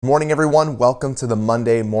Good morning, everyone. Welcome to the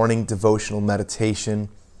Monday morning devotional meditation.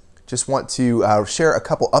 Just want to share a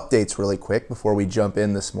couple updates really quick before we jump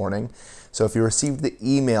in this morning. So if you received the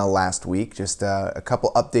email last week, just a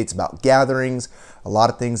couple updates about gatherings, a lot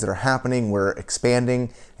of things that are happening. We're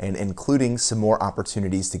expanding and including some more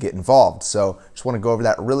opportunities to get involved. So just want to go over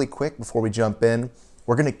that really quick before we jump in.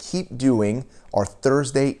 We're going to keep doing our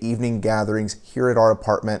Thursday evening gatherings here at our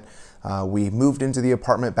apartment. We moved into the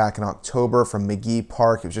apartment back in October from McGee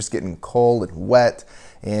Park. It was just getting cold and wet,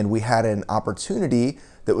 and we had an opportunity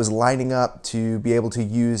that was lining up to be able to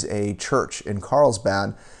use a church in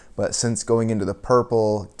Carlsbad. But since going into the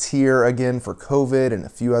purple tier again for COVID and a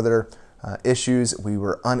few other issues, we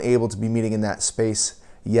were unable to be meeting in that space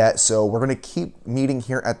yet. So we're going to keep meeting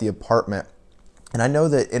here at the apartment. And I know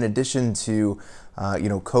that in addition to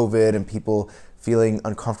COVID and people feeling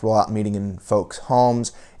uncomfortable out meeting in folks'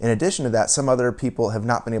 homes, in addition to that, some other people have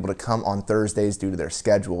not been able to come on Thursdays due to their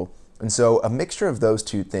schedule. And so a mixture of those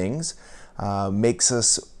two things makes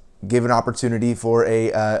us give an opportunity for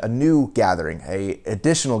a new gathering, a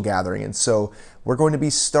additional gathering. And so we're going to be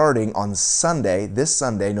starting on Sunday, this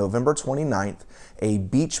Sunday, November 29th, a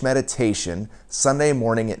beach meditation Sunday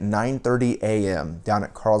morning at 9:30 a.m. down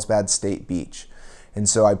at Carlsbad State Beach. And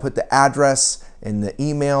so I put the address in the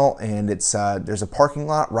email, and it's there's a parking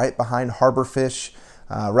lot right behind Harborfish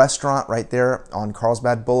restaurant right there on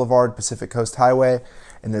Carlsbad Boulevard, Pacific Coast Highway.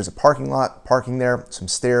 And there's a parking there, some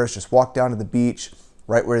stairs, just walk down to the beach,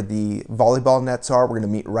 right where the volleyball nets are. We're going to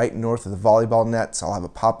meet right north of the volleyball nets. I'll have a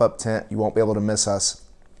pop-up tent. You won't be able to miss us.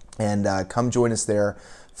 And come join us there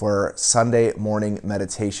for Sunday morning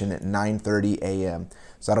meditation at 9:30 a.m.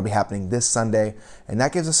 So that'll be happening this Sunday. And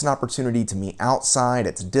that gives us an opportunity to meet outside.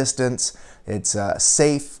 It's distance. It's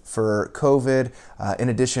safe for COVID. In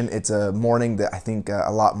addition, it's a morning that I think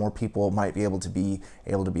a lot more people might be able to be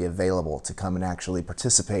available to come and actually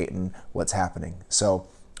participate in what's happening. So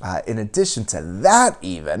in addition to that,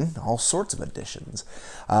 even, all sorts of additions.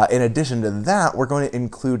 In addition to that, we're going to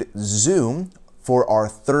include Zoom for our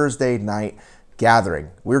Thursday night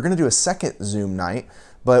gathering. We were going to do a second Zoom night,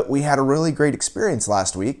 but we had a really great experience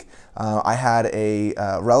last week. I had a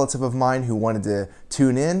relative of mine who wanted to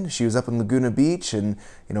tune in. She was up in Laguna Beach and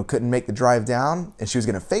couldn't make the drive down, and she was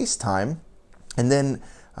going to FaceTime. And then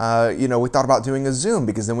we thought about doing a Zoom,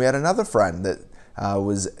 because then we had another friend that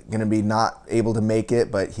was going to be not able to make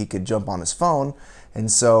it, but he could jump on his phone.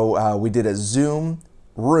 And so we did a Zoom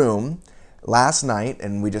room last night,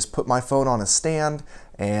 and we just put my phone on a stand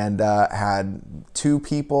and had two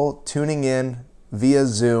people tuning in via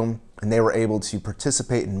Zoom, and they were able to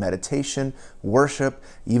participate in meditation, worship,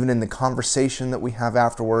 even in the conversation that we have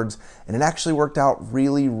afterwards, and it actually worked out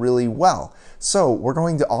really, really well. So we're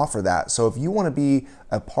going to offer that. So if you want to be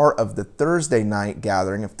a part of the Thursday night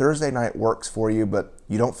gathering, if Thursday night works for you, but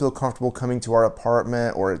you don't feel comfortable coming to our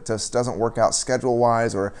apartment, or it just doesn't work out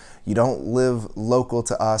schedule-wise, or you don't live local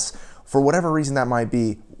to us, for whatever reason that might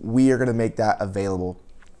be, we are going to make that available.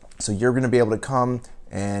 So you're going to be able to come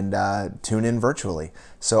and tune in virtually.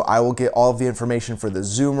 So I will get all of the information for the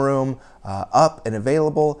Zoom room up and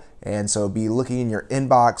available. And so be looking in your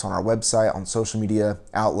inbox on our website, on social media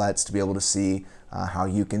outlets, to be able to see how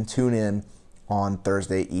you can tune in on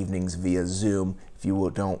Thursday evenings via Zoom if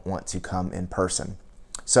you don't want to come in person.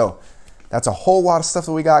 So that's a whole lot of stuff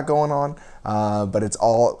that we got going on, but it's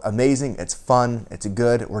all amazing. It's fun. It's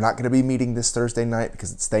good. We're not going to be meeting this Thursday night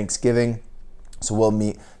because it's Thanksgiving. So we'll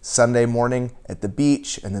meet Sunday morning at the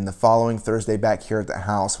beach, and then the following Thursday back here at the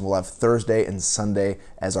house. We'll have Thursday and Sunday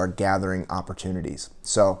as our gathering opportunities.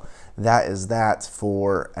 So that is that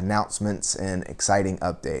for announcements and exciting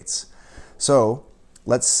updates. So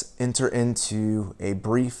let's enter into a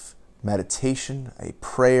brief meditation, a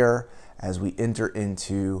prayer, as we enter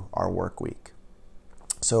into our work week.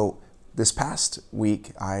 So this past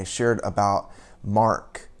week, I shared about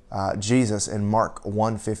Jesus in Mark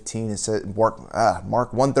 1:15. It said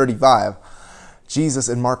Mark 1:35. Jesus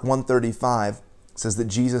in Mark 1:35 says that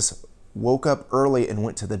Jesus woke up early and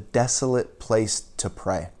went to the desolate place to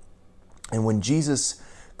pray. And when Jesus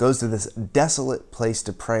goes to this desolate place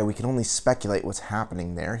to pray, we can only speculate what's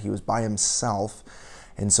happening there. He was by himself,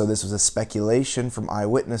 and so this was a speculation from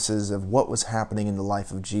eyewitnesses of what was happening in the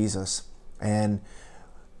life of Jesus. And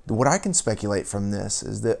what I can speculate from this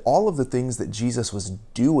is that all of the things that Jesus was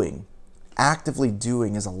doing, actively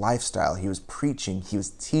doing as a lifestyle, he was preaching, he was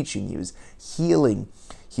teaching, he was healing,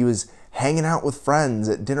 he was hanging out with friends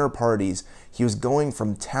at dinner parties, he was going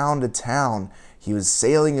from town to town, he was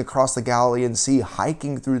sailing across the Galilean Sea,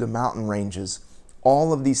 hiking through the mountain ranges.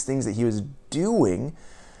 All of these things that he was doing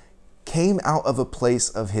came out of a place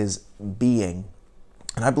of his being.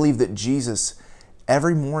 And I believe that Jesus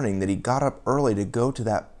every morning that he got up early to go to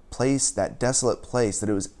that place, that desolate place, that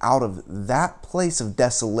it was out of that place of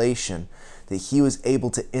desolation that he was able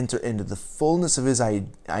to enter into the fullness of his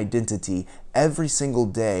identity every single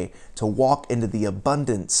day, to walk into the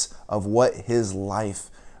abundance of what his life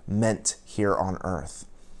meant here on earth.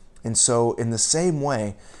 And so in the same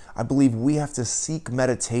way, I believe we have to seek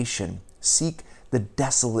meditation, seek the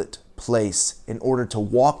desolate place in order to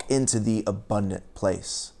walk into the abundant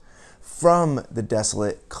place. From the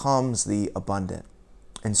desolate comes the abundant.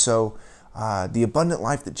 And so the abundant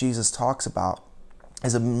life that Jesus talks about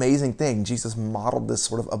is an amazing thing. Jesus modeled this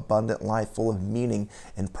sort of abundant life full of meaning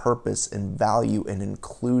and purpose and value and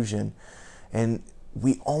inclusion. And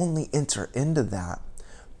we only enter into that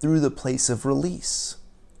through the place of release,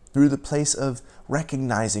 through the place of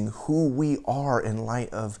recognizing who we are in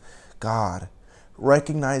light of God,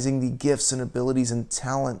 recognizing the gifts and abilities and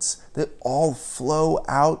talents that all flow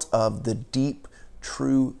out of the deep,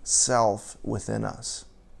 true self within us.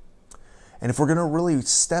 And if we're going to really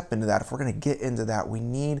step into that, if we're going to get into that, we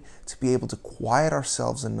need to be able to quiet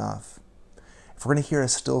ourselves enough. If we're going to hear a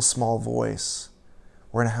still small voice,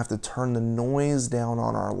 we're going to have to turn the noise down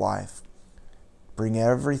on our life, bring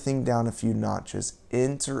everything down a few notches,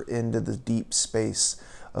 enter into the deep space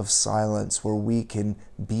of silence where we can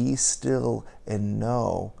be still and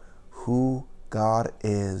know who God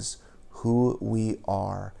is, who we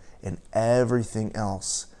are, and everything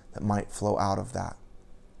else that might flow out of that.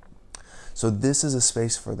 So this is a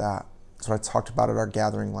space for that. That's what I talked about at our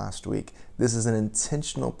gathering last week. This is an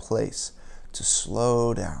intentional place to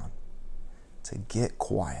slow down, to get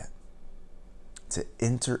quiet, to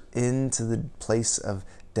enter into the place of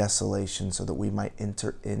desolation so that we might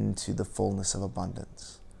enter into the fullness of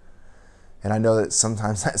abundance. And I know that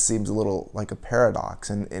sometimes that seems a little like a paradox,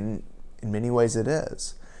 and in many ways it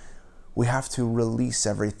is. We have to release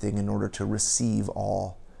everything in order to receive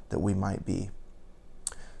all that we might be.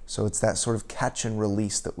 So it's that sort of catch and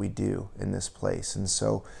release that we do in this place. And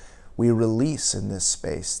so we release in this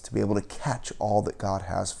space to be able to catch all that God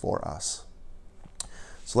has for us.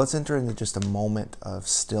 So let's enter into just a moment of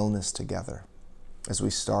stillness together as we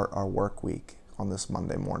start our work week on this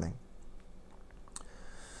Monday morning.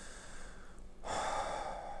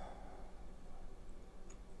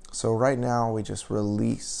 So right now we just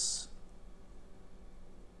release.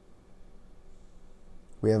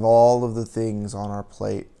 We have all of the things on our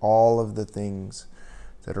plate, all of the things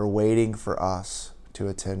that are waiting for us to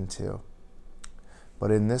attend to.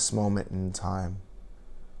 But in this moment in time,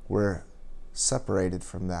 we're separated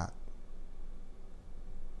from that.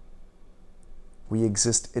 We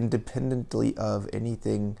exist independently of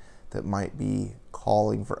anything that might be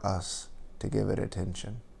calling for us to give it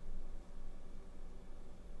attention.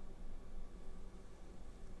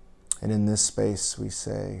 And in this space we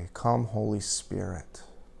say, "Come, Holy Spirit.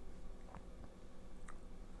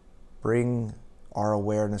 Bring our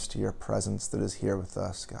awareness to your presence that is here with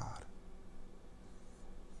us, God.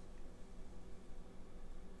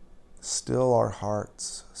 Still our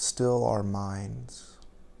hearts, still our minds,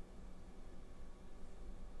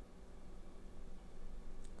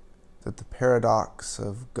 that the paradox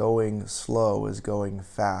of going slow as going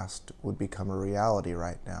fast would become a reality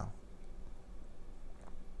right now.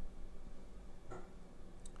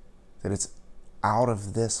 That it's out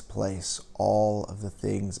of this place, all of the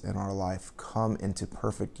things in our life come into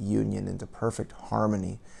perfect union, into perfect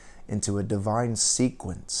harmony, into a divine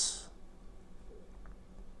sequence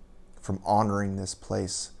from honoring this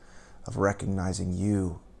place of recognizing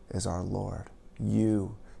you as our Lord,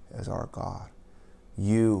 you as our God.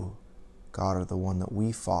 You, God, are the one that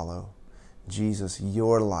we follow. Jesus,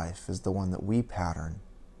 your life is the one that we pattern.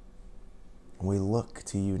 And we look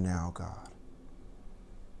to you now, God,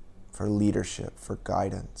 for leadership, for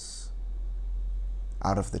guidance,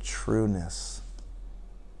 out of the trueness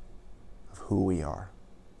of who we are.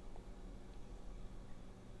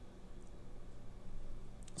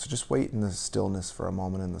 So just wait in the stillness for a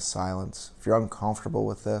moment, in the silence. If you're uncomfortable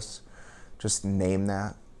with this, just name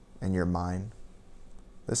that in your mind.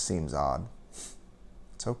 This seems odd.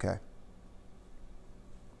 It's okay.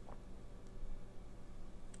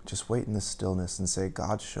 Just wait in the stillness and say,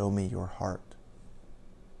 "God, show me your heart.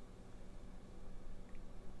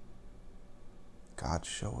 God,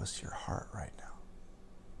 show us your heart right now."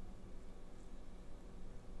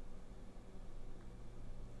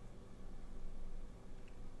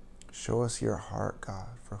 Show us your heart,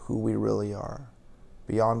 God, for who we really are,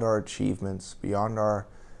 beyond our achievements, beyond our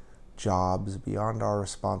jobs, beyond our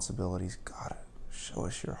responsibilities. God, show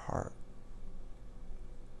us your heart.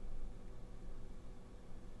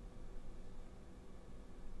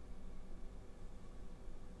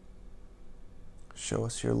 Show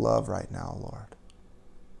us your love right now, Lord.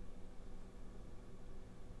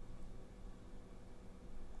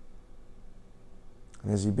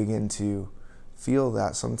 And as you begin to feel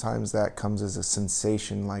that, sometimes that comes as a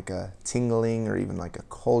sensation like a tingling or even like a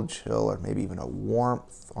cold chill or maybe even a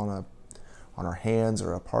warmth on our hands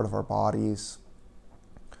or a part of our bodies.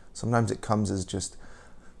 Sometimes it comes as just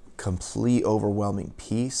complete overwhelming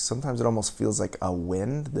peace. Sometimes it almost feels like a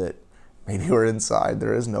wind that maybe we're inside.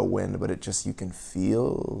 There is no wind, but you can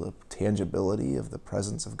feel the tangibility of the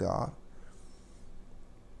presence of God.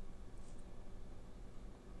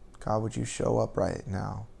 God, would you show up right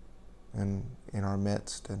now and in our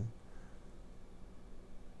midst and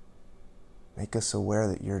make us aware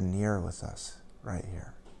that you're near with us right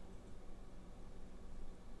here.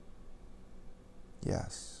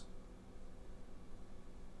 Yes.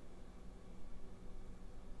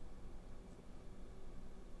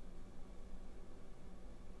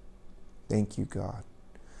 Thank you, God,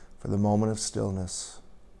 for the moment of stillness.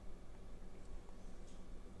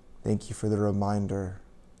 Thank you for the reminder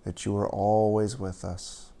that you are always with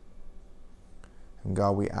us. And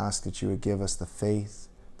God, we ask that you would give us the faith,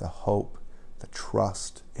 the hope, the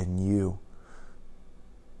trust in you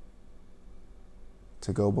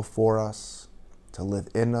to go before us, to live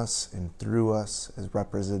in us and through us as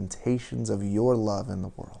representations of your love in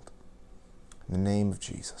the world. In the name of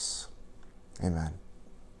Jesus, amen.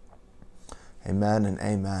 Amen and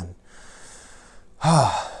amen.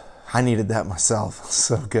 I needed that myself.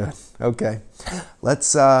 So good. Okay,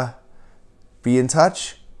 let's be in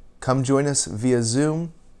touch. Come join us via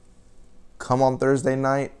Zoom. Come on Thursday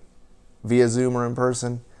night via Zoom or in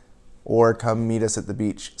person, or come meet us at the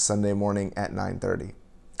beach Sunday morning at 9:30.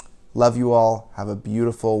 Love you all. Have a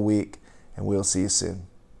beautiful week, and we'll see you soon.